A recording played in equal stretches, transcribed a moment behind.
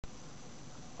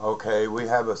Okay, we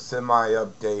have a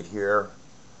semi-update here.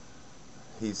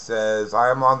 He says,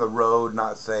 I am on the road,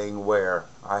 not saying where.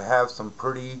 I have some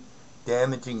pretty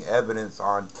damaging evidence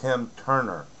on Tim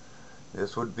Turner.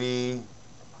 This would be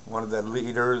one of the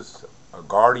leaders,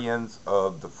 guardians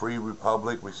of the Free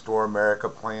Republic Restore America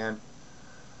plan.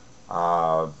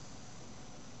 Uh,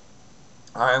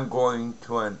 I am going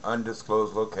to an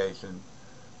undisclosed location.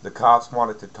 The cops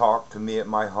wanted to talk to me at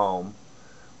my home.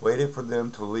 Waited for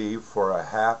them to leave for a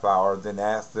half hour, then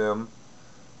asked them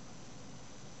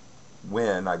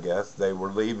when, I guess, they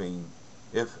were leaving.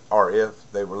 If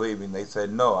they were leaving. They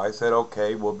said no. I said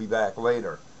okay, we'll be back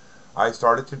later. I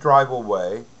started to drive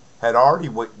away, had already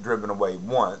driven away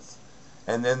once,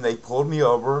 and then they pulled me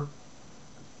over,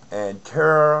 and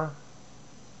terror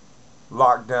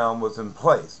lockdown was in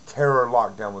place. Terror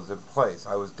lockdown was in place.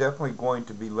 I was definitely going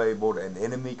to be labeled an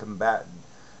enemy combatant.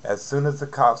 As soon as the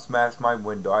cops smashed my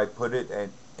window, I put it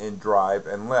in drive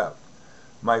and left.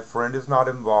 My friend is not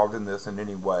involved in this in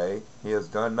any way. He has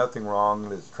done nothing wrong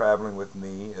and is traveling with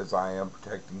me as I am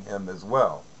protecting him as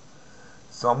well.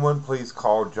 Someone please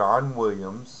call John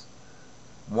Williams,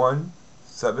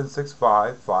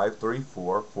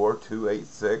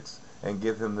 1-765-534-4286, and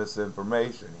give him this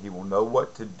information. He will know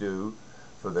what to do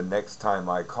for the next time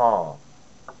I call.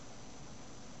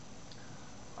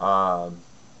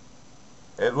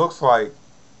 It looks like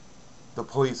the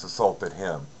police assaulted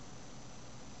him.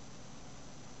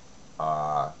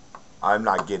 Uh, I'm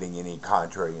not getting any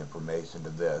contrary information to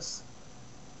this.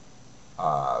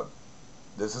 Uh,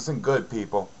 this isn't good,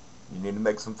 people. You need to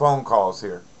make some phone calls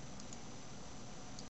here.